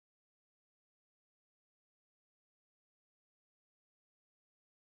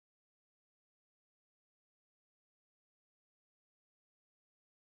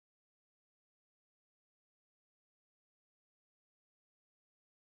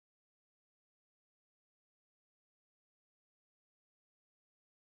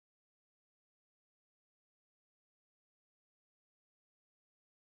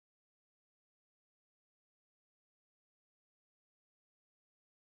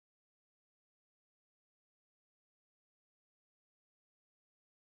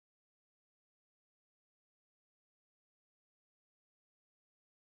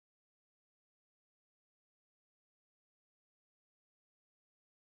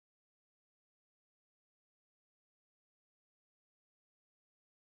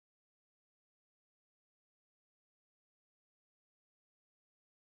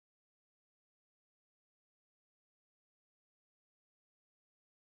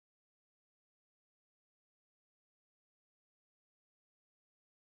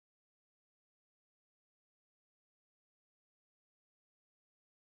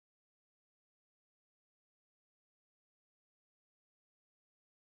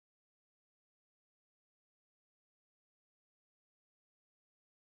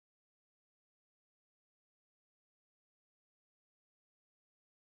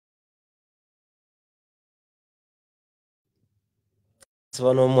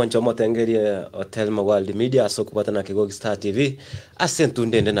Sivano mwancho motengerie hotel World Media so kupata na Kigogi Star TV asentu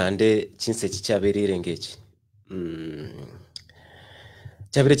ndende nande chinse chichabirire ngechi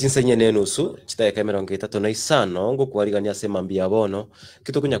chabire chinse nyene nusu chitaeka 35 ngo kwarigania sema mbia bono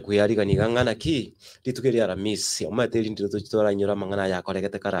kitukunya kuyarigani gangana ki litukeria ramisi omateli ndiro tuchitora nyura mangana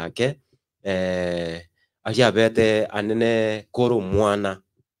yakoregete karake aliabete anene koro mwana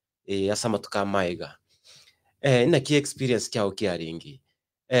asama tukamaiga ina ki experience kyao kiaringi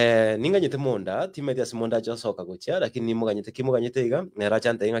ninganyete monda timedia simonda jo soka gocha lakini nimuganyete iga nera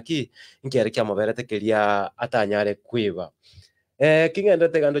chanta inga ki nkiari kya maberete kelia atanyare kwiba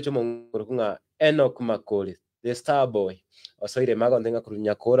kingendete gando cho mongoro kunga Enoch Makoli the star boy osoire mago ndenga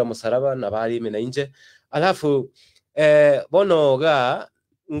kurunya kora musaraba na bali mina inje alafu bono ga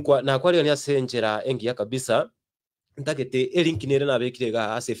nkwa na kwali ya senjera engia kabisa ntakete elinkinere na bekire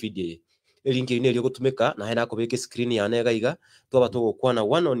ga ase video linki ine iliyo kutumika na hena kubeke screen ya nega iga tuba tugukwana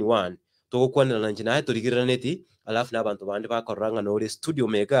one on one tugukwanira na njina ayo turigirira neti alafu n'abantu bandi bakoranga no studio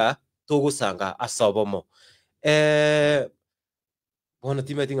mega tugusanga asobomo bona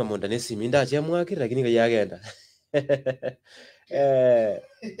timetinga monda nesi minda cha mwaki lakini ga yagenda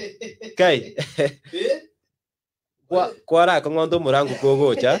kai kwara kongondo murangu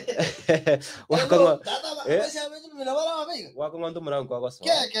kogocha wakongondo murangu kwa so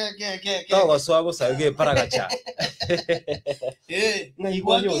to swabo sage paragacha ngai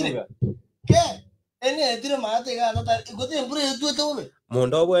kwa yoga ene tire mate ga tata ikote mbure tu tobe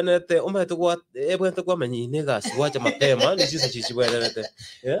mondo bwenete umete kwa ebwente kwa manyine gasi wacha mapema ni sisi chichi bwenete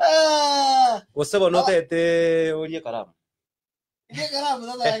wasaba notete olie karamu ke karamu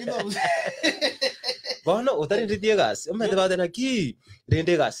tata kidogo bono utari ndithie gasi umete batena ki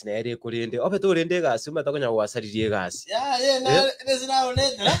rende gasi na ere kurinde obeto rende gasi umete konya wasaririe gasi ya na nesina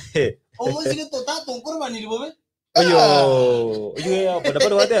onetera omuziki totatu nkurbaniri bobe oyo ya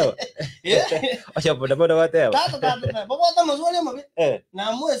boda wateo acha boda wateo tata bobo mazwale mabe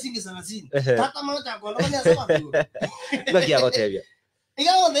na mwe singi sana sini tata mata kwa nani asema tu ngaki agotebia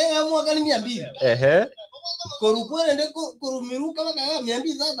igawo ndenga mwa kali 200 korukwere ndeko korumiruka baka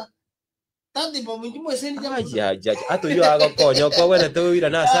 200 tata tati bobo njimo seni ja ato yo agokonyo kwa wena to ira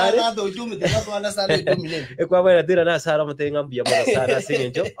na sare ato chumi tena to na sare domine kwa wena tira na sare mutenga mbia boda sare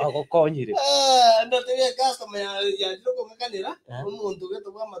singenjo agokonyire ndo tebe customer ya loko makanira umuntu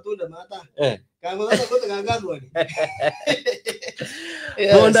geto kwa matunda mata kango sasa kote kangadwani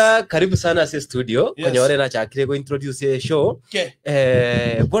Bonda karibu sana se studio konyore na chakire go introduce show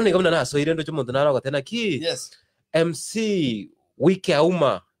bone gamna na so ire ndo chumuntu nara gotena ki MC wiki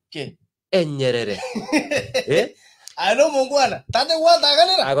auma enyerere ano mungwana tate wata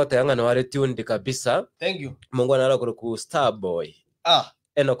kanira agotenga no are tuned kabisa thank you mungwana nara ku star boy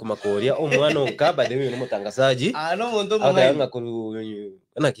Enoch Makoria omwana onka badewe no mutangazaji ano muntu munganga ku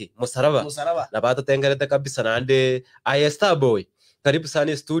naki musaraba na bato tengerete kabisa nande star boy karibu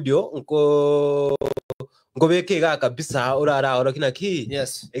sana studio ngobeke ga kabisa urara oro kinaki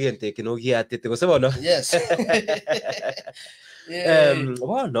egente kinogi atete gosebona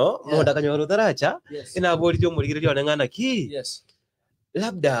bono monda kanyoro taracha inabori ryo murigiriro nengana ki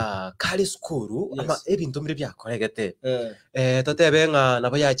labda kali skuru ama ebintu mbire byakoregete totebenga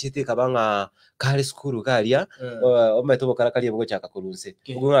nabo yachite kabanga kali skuru kalia ometo bokara kali bwo chaka kurunse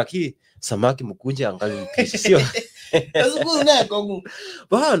ubwo ki samaki mukunje angaluke sio skuru na kongu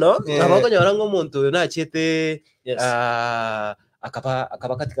bono abako nyora ngo muntu na chite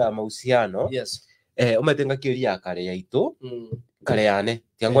akaba katika mahusiano ometenga kiria kare yaito kare yane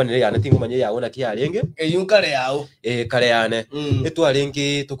tiangwanire yane tingumanye yaona kiarenge eyunkare yao kare yane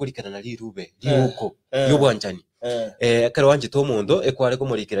etwarengi tukurikana na lirube liuko yobwanjani kare wanje to mundo ekware ko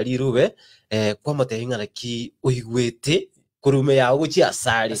murikira lirube kwa matehinga na ki uigwete kurume yawo guchi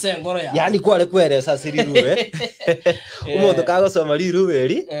asari yani kware kwere sasa lirube umundo kago soma lirube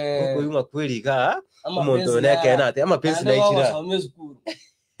ri kuyuma kweriga umundo nekena ate ama pensi na ichira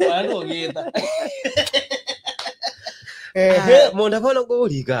wano geta monda bono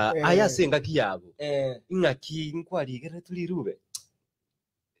goriga aya senga kiyabo ingaki nkwariga tulirube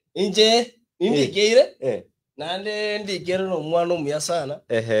inje indikeire nande ndikere no mwana umuya sana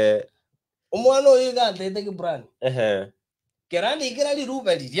umwana oyiga ndete ki brand kerani ikira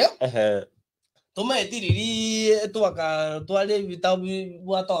lirube liria toma etiriri twaka twale vitabu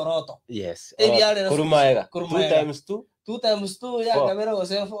bwa toroto kurumaega 2 times 2 ya kamera go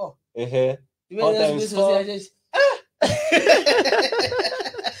se 4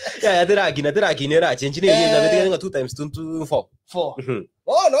 ya teraki era change ni na betega 2 times 2 4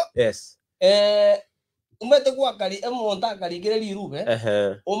 oh no umete kwa kali monta kali kile lirube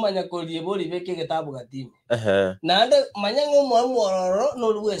umanya ko lieboli beke kitabu gatimi na ande manyango mwaroro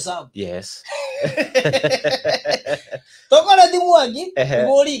no luwe sabu yes tokora dimwagi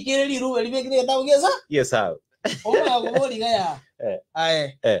boli kile lirube libeke kitabu gesa yes sawa oma boli gaya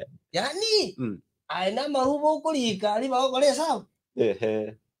ae yani aina marubo kulika ali ba kole sabu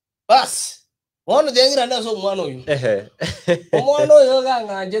bas wono dengira ndaso mwana uyu omwana uyu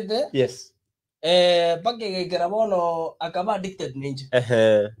ganganjete yes pakegekera bono akaba addicted ninja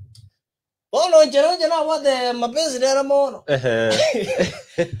bono njena wate mapenzi nera mono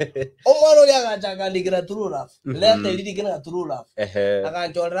omwana uyu agachakandikira true love lete lirikina true love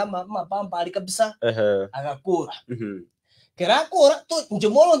akanchorera mapamba ali kabisa agakura kerakura to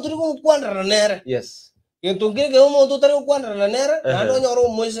njemono turi kukwandara nere yes yentungike umuntu tari kukwandara nere nando nyoro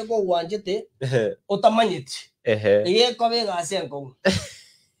moise ko wanjete utamanyiti iye kobe gasenko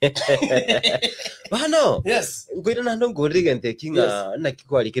bano yes kwira nando ngorige ntekinga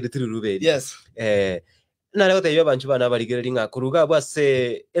nakikwali kiri turi ruberi yes nale goteyo bantu bana baligere linga kuruga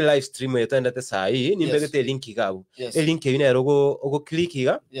bwase live stream yetandate sai nimbegete link gabo link yine rogo ogo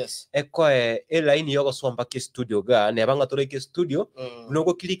clickiga eko line yogo swamba ke studio ga ne banga tore ke studio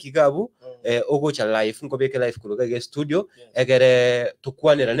nogo click gabo ogo cha live ngobeke live kuruga ke studio egere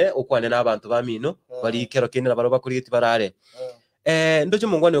tukwanirane okwane n'abantu bamino bali kero kinira baro bakuri barare ndoje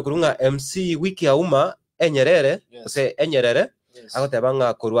mungwane okurunga MC wiki ya uma enyerere se enyerere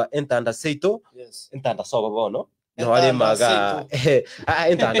agotebanga kurwa entanda seito entanda sobo bono no ali maga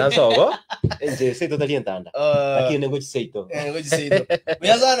entanda sobo enje seito tali entanda lakini ngochi seito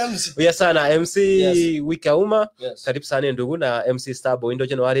uyasana MC wiki ya uma karibu sana ndugu na MC Starboy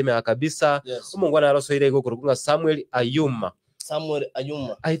ndoje no ali mega kabisa umungwana arosoire go kurunga Samuel Ayuma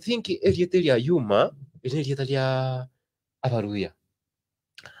I think elieteli Ayuma elieteli abaruya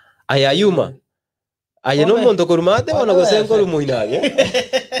ayayuma ayeno mondo kurumate wana gosengo rumuinage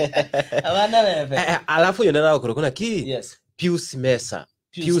abana bebe alafu yona na kurukuna ki Pius Mesa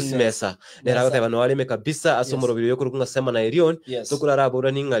nera gote bano wale kabisa asomoro yo kurukunga sema na Erion tokurara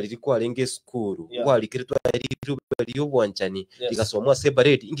bora ninga liriko arenge skuru wali kiritwa riyo bwanchani ikasomwa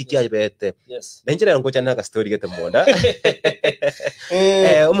separate ingi kya bete benjera ngo cyana ka story gete monda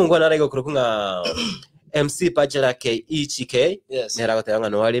umungu na rego kurukunga MC Pajala KECK nera gotebanga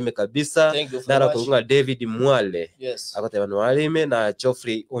no walime kabisa nara kurunga David Mwale agoteba no walime na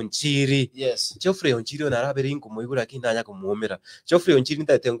Geoffrey Onchiri Geoffrey Onchiri nara beri nkumuigura kinanya kumuomera Geoffrey Onchiri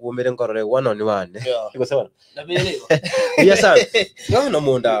ntate ngumere ngorore one on one iko sawa nabirego yes no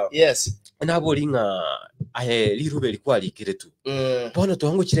monda na bolinga lirube likwali kiretu bono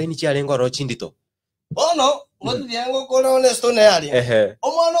twangu chiraini chalengo ro chindito bono ngotu yango kono honesto ne ali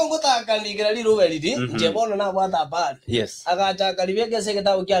omwana ngotakandikira lirube liti nje bono na bwata bali agacha kalibeke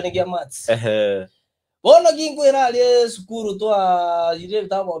seketa ukiani kia mats bono kinkwira ali skuru to ile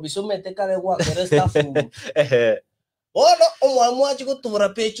tamo bisomete kale kwa kere staff bono omwamu achiko tubura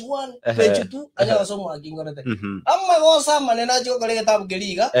page 1 page 2 anya somo akingorete amma gosa manena chiko kale kitabu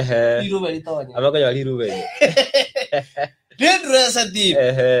keliga lirube litonya amakonya lirube dress deep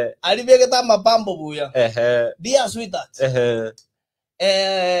alibeke ta mapambo buya dear sweetheart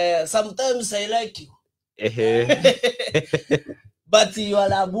sometimes I like you but you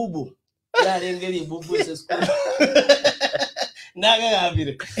are a bubu ya rengeli bubu is school naga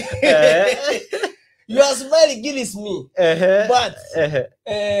gabire your smile kills me but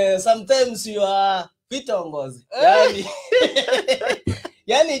sometimes you are fit on gozi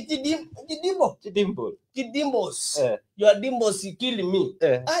yani kidimbos your dimbos kill me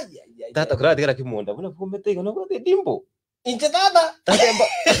tata kura tikara kimonda buna kumete no ko dimbo inche tata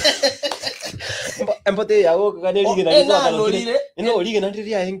empote yago kaneli gina no ligi na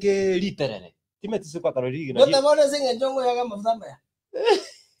ndiri ya enge literere timeti sikwa kaneli gina no tabone singe jongo yaga mafamba ya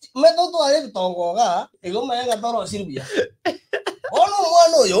meto to ale tongoga igoma yaga toro silvia ono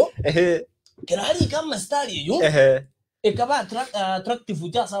mwana yo kirali kama stari yo ekaba attractive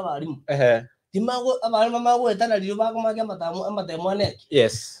jasa barimu timago abari mamago etana liyo bago make matamu amatemo ane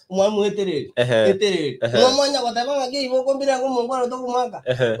umwamu eterere umwanya wataba ngage ibo kombira ngo mungwaro to kumaka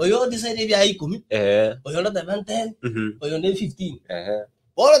oyo decide bya 10 oyo ndo 10 oyo ndo 15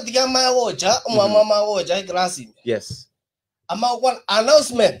 bora tikama gocha umwama magocha class ama kwa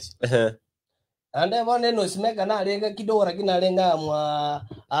announcement ande bone no smeka na lenga kidora kinalenga mwa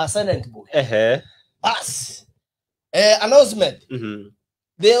silent book bas announcement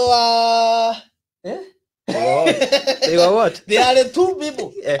they were they were what they are the two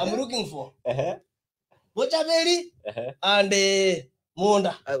people I'm looking for Bochabeli and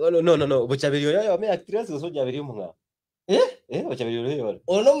Munda no Bochabeli yo me actress so Jabeli munga Ochabiri yore.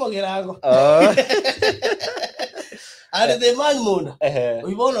 Ono mogirago. Are the man munda.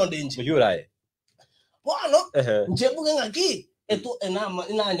 We bono denji. Yurai. Bono. Nchebuge ngaki. Eto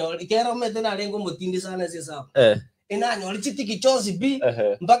enanyo ikero mete na lengo mutindi sana sisa. Enanyo lichiti kichozi bi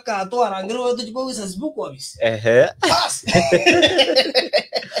mpaka ato arangiro wetu chipo Facebook wabisi. Bas.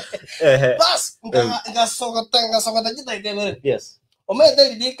 Bas. Ngasokota chita ikemere. Yes. Omete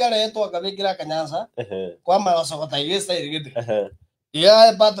lidikare eto akabikira kanyanza. Kwa masokota igesa irigete.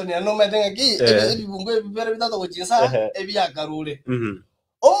 Ya pato ni ano mete ngaki. Ebi bungo ebibere bitato kuchinsa. Ebi akarule.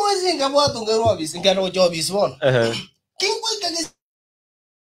 Omwezi ngabwatu ngero wabisi. Ngano jobisi bono. Kingwe kage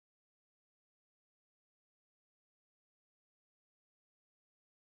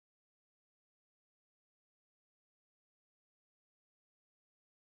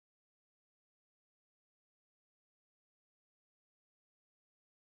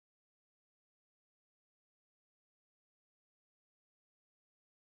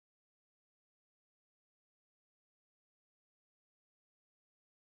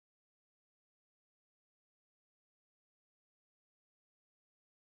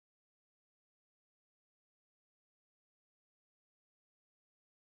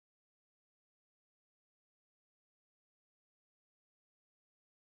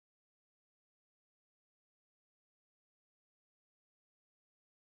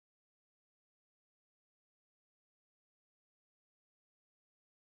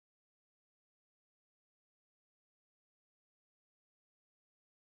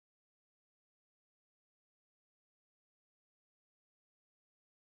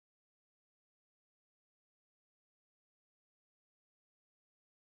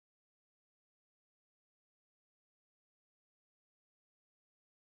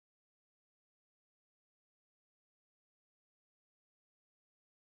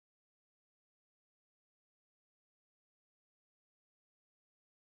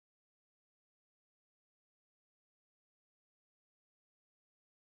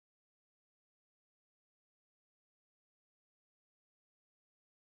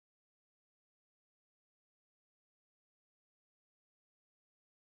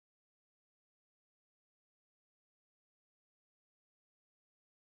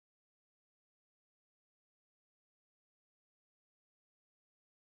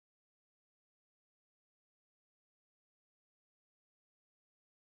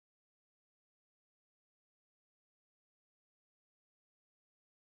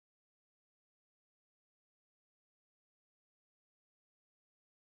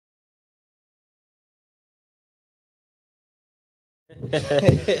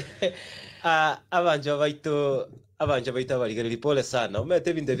Abanje baito abarigereri pole sana.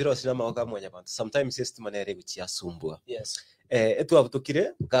 Umete binde virosi na maoka mwanya bantu. Sometimes system manere bichi asumbua. Yes. Etu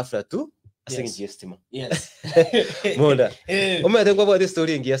abutukire gafra tu asingi system. Yes. Munda. Umete kwa bwa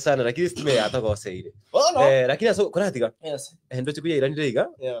story ngia sana lakini system yatagoseire. Lakini aso kuratiga. Yes. Ndo chikuye iranire iga.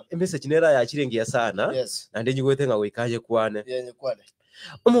 Message nera yakire ngia sana. Yes. Na ndi nyugwete nga wikaje kwane. Yenye kwane.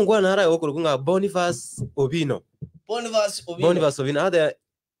 Umungwana hara okuru kunga Boniface Obino. Boniface Obino. Hada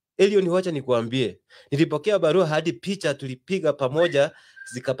Elio, ni wacha nikuambie. Nilipokea barua hadi picha tulipiga pamoja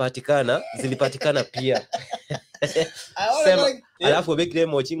zilipatikana pia. Sema, alafu bekile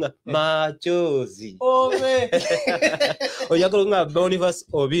mochinga machozi. Oyakoro nga Boniface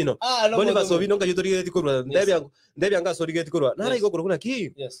Obino. Boniface Obino nga yutori tikurwa. Ndebi anga sori tikurwa. Nara igokoro kuna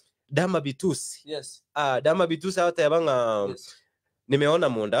ki? Yes. Dama Bitusi. Yes. Dama Bitusi hata yabanga. Yes. Nimeona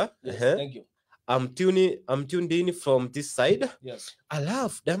munda. Yes, thank you. I'm tuned in from this side. Yes.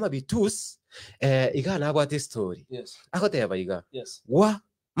 Alafu Dama Bitusi iga na abate story. Yes. Akote yaba iga. Yes.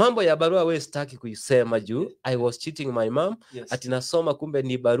 Mambo ya barua we sitaki kuisema juu. Yes. I was cheating my mom. Yes. Ati nasoma kumbe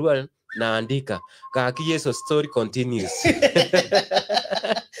ni barua naandika. Kaki yeso story continues.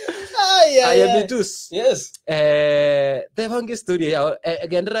 Aya Bitusi. Yes. The bangi story ya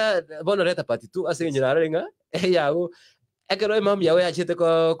gendera bono reta pati tu asingi njirarenga yawo. Ekero mom yawe achite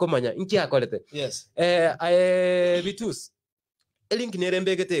ko manya inki akolete. Yes. Bitusi. Elink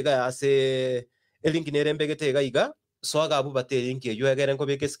nerembegete ga iga swaga abu bate link yo egere nko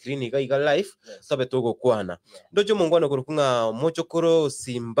beke screen iga live sobe togo kwana. Ndojo mungwana kurukunga mochokoro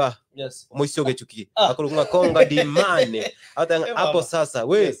simba. Yes. Moisoge chuki. Akurukunga konga dimane. Hata hapo sasa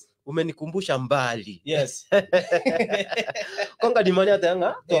we. Yes. Umenikumbusha mbali. Yes. Konga dimani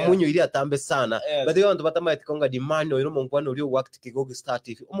atanga to munyo ili atambe sana. But you want to batama ati konga dimani oyo mungwana uri wakati kigogo start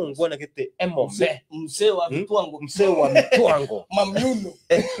if mungwana kete emove mse wa mtwango mamyuno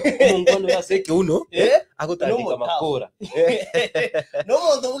mungwana yaseke uno akutandika makora no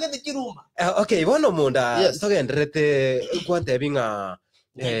mondo bukete kirumba. Okay, bono munda togendrete kwante binga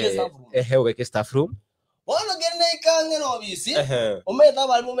hewe ke staff room. Bono gene kange no bisi ometa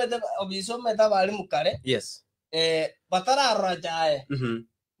bali mumete obisi ometa bali mukare yes batara rajae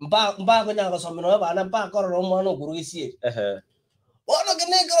mba ko nyanga somino bana mba ko ro mwana kurugisie wono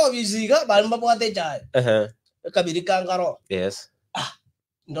kene ko bisi ga bali mbapate jae kabiri kangaro yes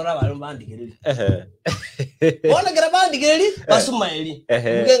ndora bali mbandikiriri wono kera bandikiriri basumaeli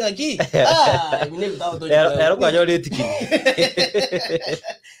mugenga ki mine bitawo to ero kanyole tikini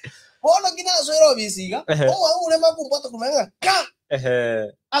wono kina so ro bisi ga o ule makumpoto kumenga ka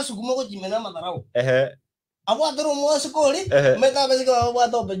asukumo ko jimena matarao abo atero mo skoli meta basika abo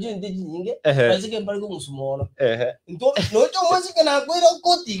ato beju ndiji nyinge basika mbali ko musumono ndo no cho mo sika na kwiro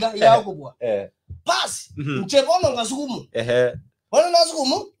kotiga ya kubwa pas nchebono ngasukumu wana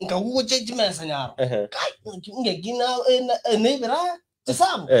nasukumu ngakuko jejima sanyaro kai nge gina nebera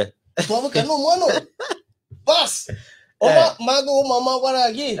tsamu to ka no mono pas oma mago mama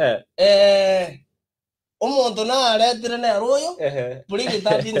kwara ki omonto na aretire na royo pulike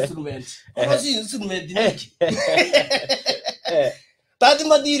tati instrument ono si instrument niki tati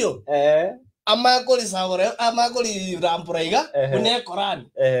madiro amakoli sabore amakoli rampuraiga une korani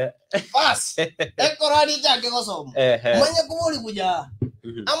pas korani chake kosomo manya kubuli kuja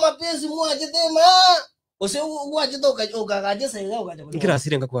ama pesi mwaje tema ose uwaje toka ukagaje sega ukaje class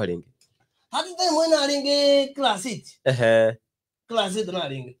irenga kwa lingi hadi tema na lingi class it na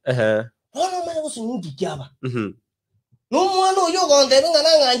lingi ono manya kusungi kyaba no mwana uyo konde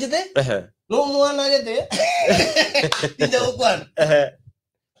ngana nganjite no mwana gete tinja ukwana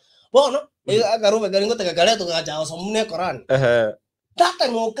bono agaruba garingo takakale to gacha somune koran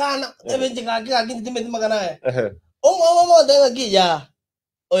tata ngokana ebenje kaki ndime magana o mama ndanga kija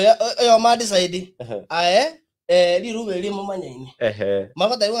oya madi saidi ae liruba eli mama nyaini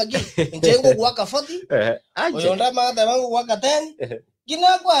mama tayo aki njengo kwa kafati oyo nda mama tayo kwa kateni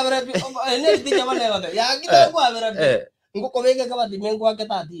kina kwa abera ene tija bana yote ya kina kwa abera ngoko beke kaba dimengo wake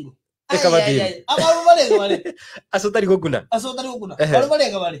tatini ekabati abaru bale asotari gokuna baru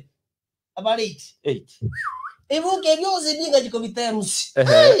bale abari 8 ebu ke byose binga jiko bitemusi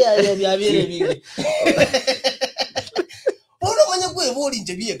ya byabire bingi ono manya kwebuli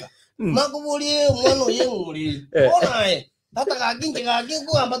nje bieka makubuli mwana yenguri ona tata kakinje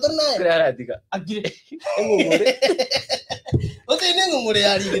kakingo ambato naye kreatika agire engumure ote nengumure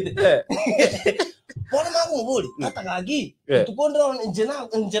yari gite bona makubuli tata kaki tukondra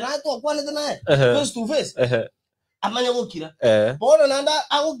njena to akwane naye face to face amanya gukira bona nanda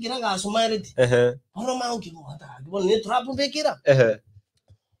agukira gasumairiti bona maukira hata bona ni trapu bekira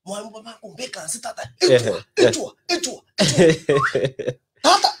mwana makumbeka sitata echua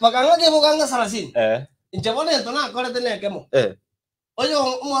tata bakanga ke bokanga salasini injabona ntona akore tene kemo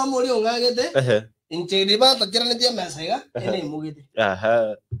oyo mwamuri ongagete inchiri ba takira ne dia mesaiga ene mugite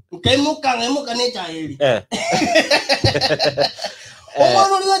nkemukanga emukane chaeli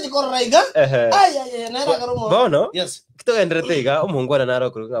omwana uri jikorraiga ay nera garumo bono yes kitogendreteiga omungwana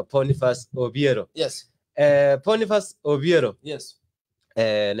naro kuruga Boniface Obiero yes Boniface Obiero yes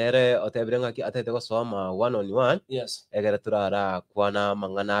nere otebrenga ki atete gosoma 1-on-1 yes egera turara kwana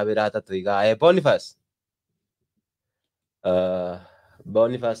mangana abira atatu iga Boniface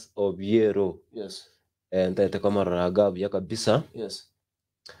Boniface Obiero yes ntete komorora gabu kabisa yes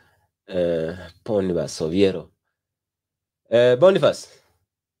Boniface Obiero Boniface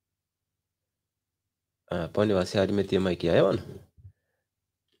Boniface alimetie mic ya bwana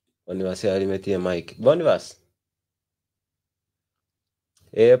Boniface alimetie mic Boniface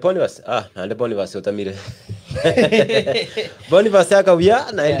Boniface nande Boniface utamire Boniface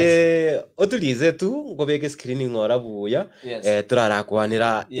akawia naende otulize tu ngobeke screening ora buya turara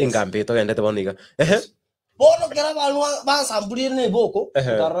kwanira ingambe to gendete boniga bono kera bantu basambulire ne boko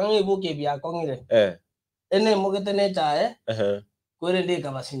taranga iboke byakongire ene mogete ne chae kwere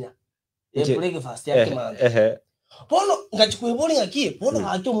ndika basinya breakfast yake manda bono ngachikweboni ngaki bono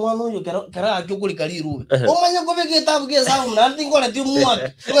acho mwana uyo kera acho kuli kaliru omanya kobeke tabu ke sabu nandi ngole ti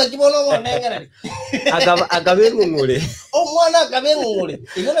muwa ngachibono ngonengera akabengungule mwana akabengungule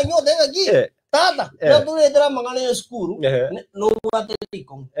igona nyote ngaki tata natule dra mangana ya skuru no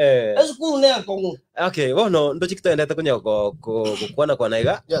wateliko skuru ne akongu okay bono ndo chikitoendete kunya kukwana kwa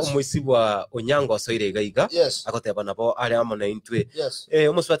naiga omuisibwa onyango soire iga akoteba nabo ari amona intwe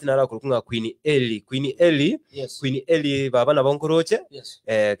omuswati nara kurukunga Queen Eli baba nabo nkoroche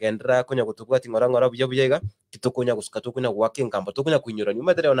kendra kunya kutubwati ngora buya iga kitukunya gusuka tukunya gwake ngamba tukunya kunyura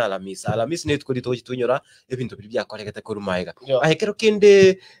nyuma tere ona alamisi ne tukuri toji tunyura ebintu biri byakoregete kurumaiga ahekero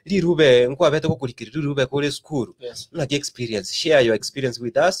kende lirube nkwa kurikiri rube kuri school naki experience share your experience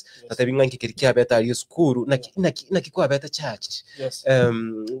with us tatabinga nkikirikia beta ali school naki kwa beta church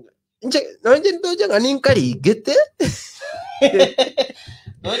nje ndoje ngani nkari gete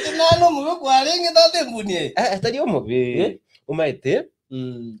Oje nalo muwe kwaringi tate mbunie. atari omubi umaite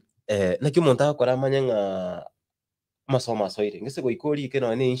nakyo umuntu akora amanya amasomo asoire ngese goikori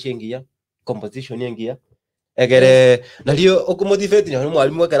keno ne inshengia composition yengia egere nalio okumotivate nyo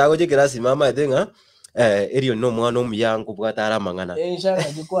mwalimu akarago je kirasi mama edenga erio no mwana omuyango bwatara mangana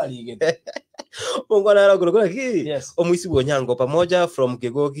Inshanga jikwarigete. Mungu anara kurukura ki omwisi bonyango pamoja from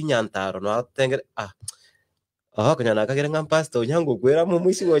Kigo Kinyantaro no atengere kanyana kagere ngam pastor nyango kwera mu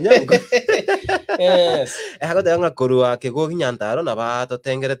mwisi bonyango Yes. Ako tanga korua Kigo Kinyantaro na bato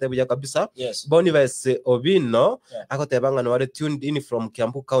tengerete buya kabisa Boniface Obino ako tebanga no wale tuned in from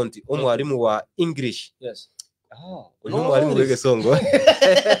Kiambu County omwalimu wa English uno mwalimu wege songo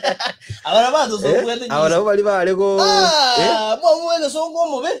Abana bato songo kwete abana bali bale go mwa wege songo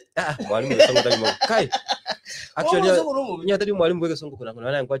mobe mwalimu wege songo tali mo kai actually nyatari mwalimu wege songo kuna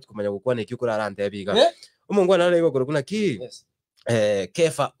nana ngwachi kumanya gukwana ikikura arante biga umungu anana ego kuna ki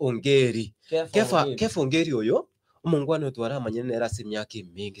Kefa Ongeri Kefa Ongeri oyo umungu ano twara amanyene era simyaki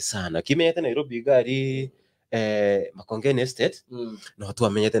mingi sana kimenyete Nairobi gari Makongeni Estate no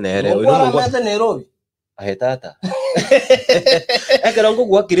twamenyete nere uno mungu Nairobi ahetata ekarango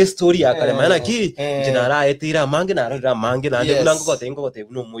gwa kire story akale mana ki jinara etira mangi na rira mangi na nde kunango kote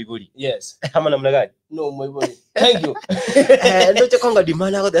no moibori amana mnagani no moibori thank you ndo chekonga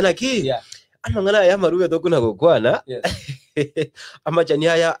dimana ko tena ki amangana ya maruwe to kuna gukwana amachani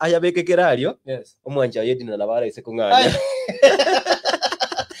aya bekekerario omwanja yedina na bara ise kunganya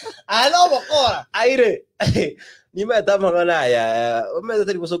bokora aire nimeta mangana ya umeta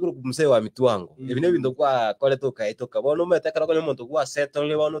tari kusokuru kumse wa mitwango ibine bindo kwa kole toka bono umeta kara kole muntu kwa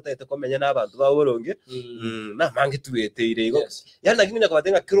settle bono tete komenya n'abantu baboronge na mangi tuweteire igo yana kimina kwa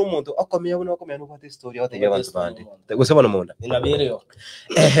tenga kiro muntu akomenya no kwa story yote y'abantu bandi tegusema no munda inabireyo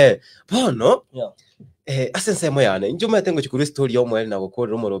bono asense moyane njuma tengo chikuru story yo mweli na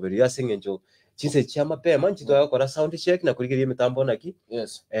gukora umuroberi yasinge njo chinse chama pema nchito yakora sound check na kurigirie mitambo naki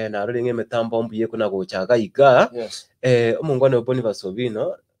na roringe mitambo mbuye kuna gochaga iga umungu ane oponi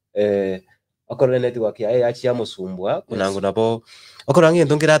basovino akora network ya achi ya musumbwa kuna ngo nabo akora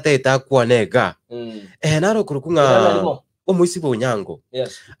ngendo ngirate itakwa nega naro kurukunga omwisi bonyango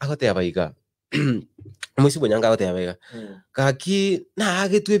akote abaiga omwisi bonyango akote abaiga kaki na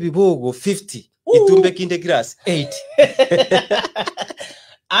agetwe bibogo 50 itumbe kinde grass 8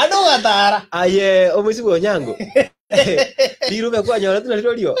 ado gatara aye omwisi bonyango lirume kwa nyora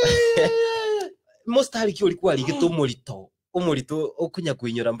tunaliro mostari ki olikuwa ligito omulito okunya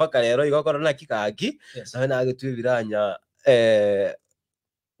kwinyora mpaka rero igakora na kikagi na agetwe biranya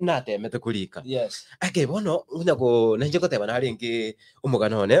natemete kulika ake bono unyako nanje koteba na haringi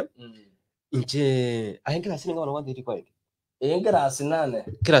umugano one nje ahengira sininga bano wandiri kwa iki class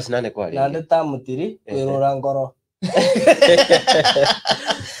 8 kwa nande tamutiri werora ngoro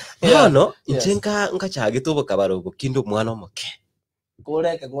bono njenga chage tubo kabaro bukindo mwana omoke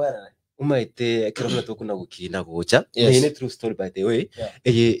kureke ngwerere umaite kilometer kuna gukina gocha ine true story by the way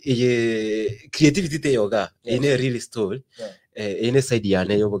eye creativity te yoga ine real story ine side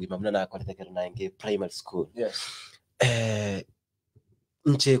yane yobo gimamna na akorete kero na nge primary school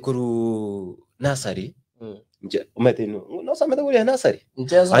nche kuru nursery nje umaite no sameda kuri nursery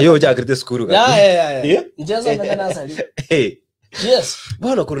ayo ja akrete school ga ya nje sameda nursery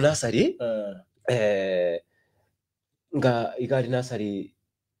bono kuru nursery nga igari nursery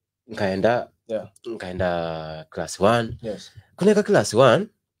nkaenda class 1 kuneka class 1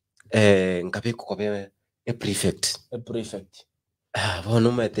 nkabiko kobe prefect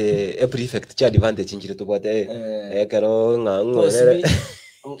bono mete prefect cha advantage njire to bote kero ngangore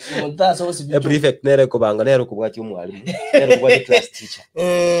montaso sibi prefect nere ko banga nere ko bwati umwalimu nere ko bwati class teacher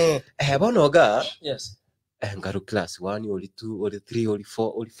bono ga ngaru class 1 or 2 or 3 or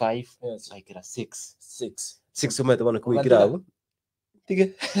 4 or 5 like 6 umete bono kuikirabo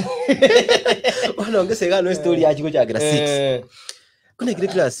tige bono ngese ga no story yachi ko chagira 6 kuna kire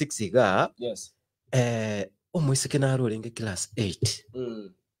class 6 ga omwise kenaro renge class 8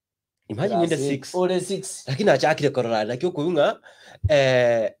 imagine inde 6 lakini achakire korora na kyo kuunga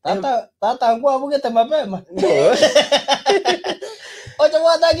tata ngwa bugete mapema oje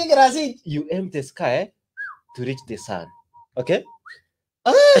wata ki class 8 you aim the sky to reach the sun okay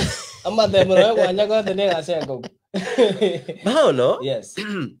amma de mero wanya ko tene gasengo baono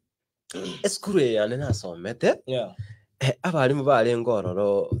eskure ya nena somete abarimu bale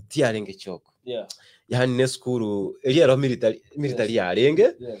ngororo tiarenge choko yani ne skuru eliero military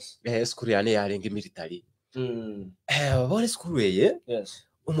yarenge skuru yane yarenge military bole skuru eye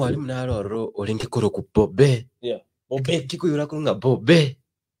umwalimu naroro orenge koro ku bobe kikuyura kunga bobe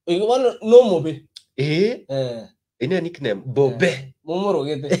Igwana no mobe. Ina nickname Bobe. Momoro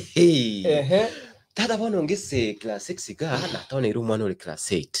gete. Tata bono ngese class 6 ga na tone iru mwana uri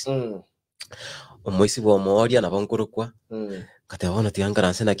class 8. Omoisi bo moria na bongurukwa. Kate bono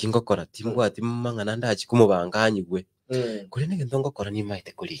tiangaranse na kingokora timbwa timangana ndachi kumubanganyigwe. Kuri nige ndongokora ni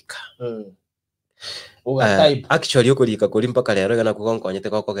maite kulika. Actually ukulika kuri mpaka lero gana kukonkonyete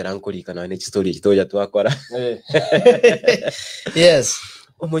kokogera nkulika na ne story kitoja twakora. Yes.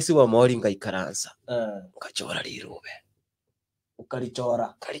 Omoisi wa mori ngaikaransa. Ngachora rirube.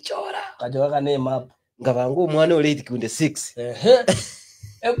 Ukalichora. Kalichora. Kajora ne map. Ngabangu mwana uri ikunde 6.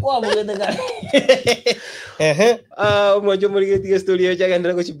 Ekwa mugete gani. Mwanjo muri geti story yo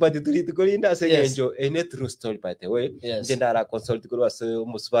chagandira ko chipati turi tukolinda sengenjo ene true story by the way. Ndendara consult kuri wase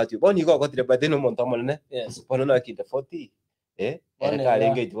musubati. Boni ko kotire by the no monto monene. Bono na kinda 40. Ene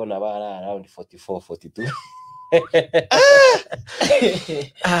kalenge tibona bara around 44 42.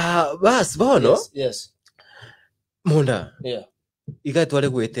 Bas bono. Yes. Munda. Iga twale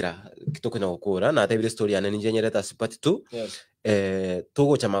gwetera kitoko na gukura na tebire story ane ninjenyereta sipati tu.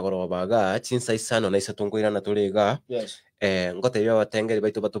 Tugo chamagoro baga chinsa isano na isatunguira na tuliga. Ngote yo watengeri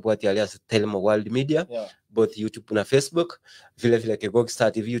baitu batubwati alias Telmo World Media, both YouTube na Facebook, vile ke Google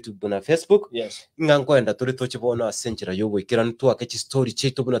Star TV YouTube na Facebook. Ngankwenda turi tochibona asenjera yo wikira ntu akechi story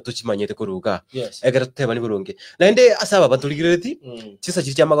chetu buna tochimanyete kuruga. Egera tuteba ni burungi. Na ende asaba batuligireti chisa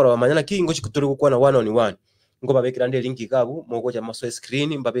chicha magoro bamanyana kingo chikuturi gukwana 1 on 1. Ngo babekira ndi link gabu mogo ja maso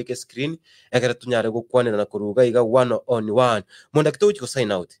screen mbabeke screen egera tunyare gukwanira na kuruga iga 1 on 1. Munda kito uchiko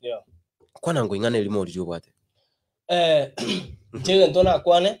sign out. Kwana ngo ingane limo ryo bwate. Chege ntona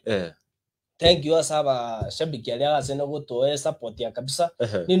kwane. Thank you asaba shabiki ali asena goto support ya kabisa.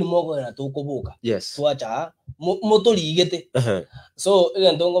 Nini mogo na tukubuka. Tuacha motoligete. So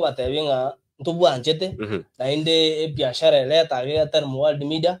ile ndongo batebinga tubwanjete na inde biashara leta leta mu World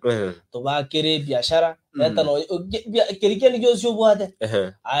Media tubakire biashara leta no kirikeni kyo sio bwate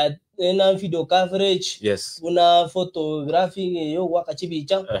na video coverage una photography yo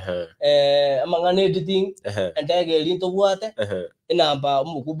wakachibicha amangane editing ndege linto bwate inamba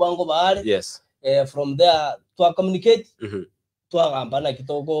mukubango baale from there to communicate twagamba na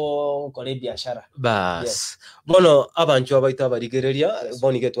kitoko kore biashara bas bono abancho abaita barigereria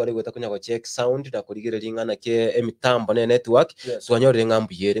bonige twari gweta kunya check sound na kurigereria ngana ke emitambo ne network twanyorere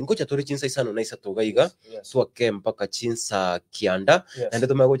ngambu yere ngocha turi chinsa isano na isatoga iga twake mpaka chinsa kianda ende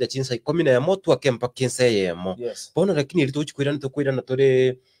tumagoja chinsa 10 na yamo twake mpaka chinsa yemo bono lakini ilitochikwira na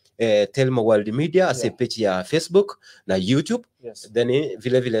tore Telmo World Media ase page ya Facebook na YouTube then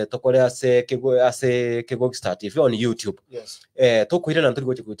vile tokore ase kego Star TV on YouTube tokwira na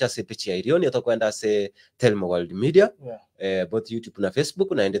turi gocha ase page ya irioni tokwenda ase Telmo World Media both YouTube na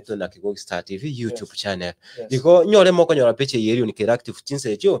Facebook na ende na kego Star TV YouTube channel iko nyore moko nyora page ya irioni ke active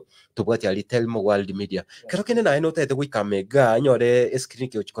chinse ejo tubwati ali Telmo World Media kero kene na ino tete wikamega nyore screen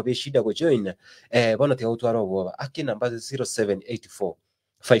ke uchikobe shida go join bono te utwaro boba aki namba 0784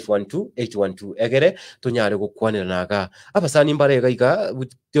 512-812 egere tunyare gukwanira naga abasani mbarega iga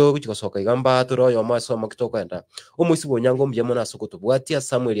butyo guchikosoka igamba turoyo maso makitokwenda umuisi bonyango mbyamo nasuko bwatia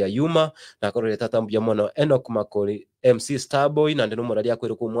Samuel ya Yuma na korore tata mbyamo no Enoch Makori MC Starboy na ndeno morali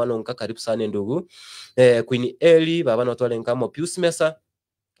akwere ku mwana onka karibu sana ndugu Queen Eli baba no twale nkamo Pius Mesa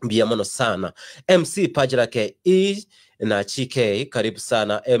mbyamo sana MC Pajira ke na Chike karibu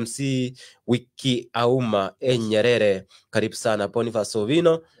sana MC Wiki Auma Enyerere karibu sana Boniface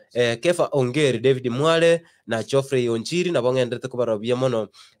Ovino Kefa Ongeri David Mwale na Geoffrey Onjiri na bongendete kubarabia mono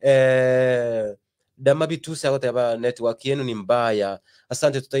damabitusi akoteba network yenu ni mbaya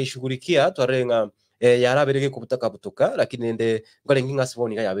asante tutaishughulikia twarenga yarabirege kubutaka butuka lakini ende ngole nginga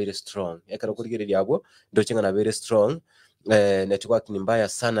siboni ya very strong yakara kuligereria abo ndochenga na very strong network ni mbaya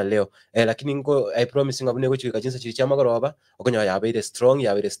sana leo lakini ngo I promise ngabune go chika jinsa chiri chamagaro aba okonya ya very strong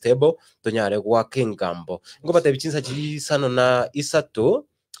ya very stable tonyare gwake ngambo ngo bata bichinsa chiri sano na isato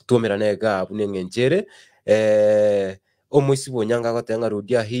tumera nega abune ngenjere omuisi bonyanga gotenga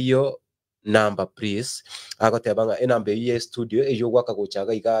rudia hiyo number please akotebanga enambe ye studio ejo gwaka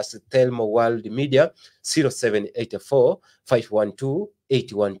gochaga iga Telmo World Media 0784 512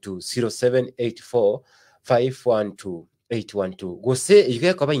 812 0784 512 812 gose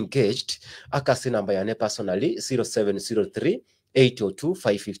igeka kaba engaged akase namba yane personally 0703 802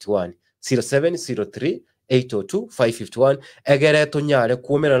 551 0703 802 551 egere tonyare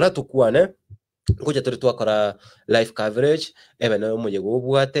kuomera na tukwane ngoja turi twakora live coverage ebe no moye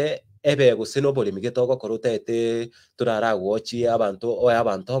gobwate ebe guseno bole migetogo korotete turara wochi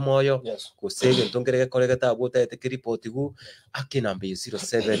abantu moyo kusege ntongereke koregeta abotete kiripotigu akinambe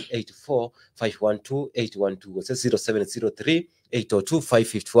 0784 512 812 0703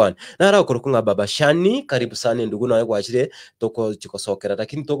 802-551 nara kurukunga baba Shani karibu sana ndugu nawe gwachire toko chikosokera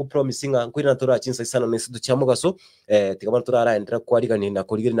lakini toko promisinga nkwina tura chinsa sana nesidu chamugaso tikamana turara endera kwariga na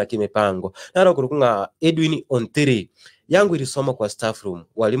kurigiri na kimepango nara kurukunga Edwin Ontiri yangu ilisoma kwa staff room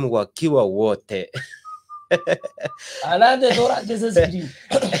walimu wakiwa wote Anande tora jese screen.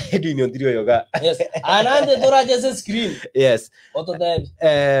 Edwin Ontiri yoga. Yes. Anande tora jese screen. Yes. Oto dev.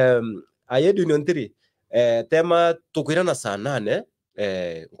 Edwin Ontiri tema tukwirana saa 8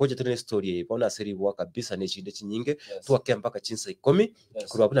 ngoja tune story bona seri bwa kabisa ne chinde chinyinge tuwake mpaka chinsa 10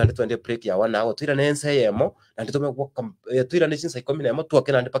 kurwa buna ndi twende break ya 1 hour twira nense yemo ndi tome twira ne chinsa 10 nemo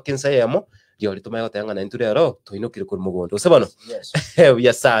tuwake ndi paka chinsa yemo dio lituma yote yanga na nturero tuinukire kuri mugondo usebano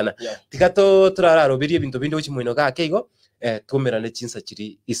ya sana tikato turara robirie bintu bindi uchi mwino ga keigo tumira ne chinsa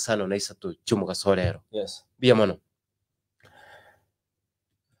chiri isano na isatu chumuga sorero biya mono